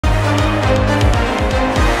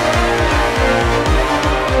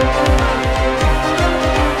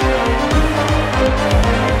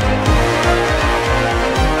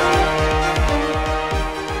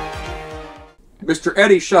Mr.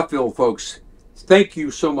 Eddie Sheffield, folks, thank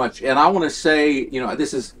you so much. And I want to say,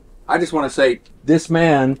 I just want to say, this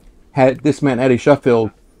man Eddie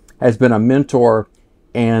Sheffield has been a mentor,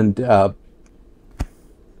 and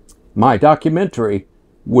my documentary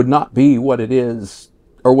would not be what it is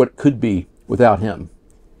or what it could be without him.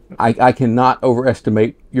 I cannot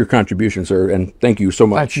overestimate your contribution, sir, and thank you so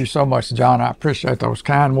much. Thank you so much, John. I appreciate those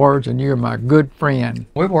kind words, and you're my good friend.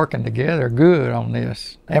 We're working together good on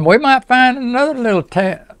this, and we might find another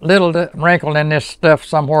little wrinkle in this stuff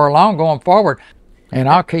somewhere along going forward, and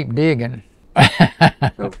I'll keep digging.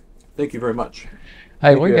 So, thank you very much.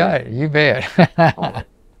 Hey, we got it. You bet.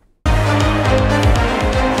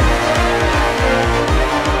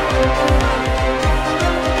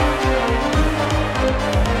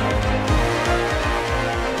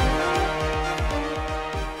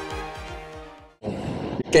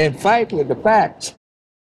 Can't fight with the facts.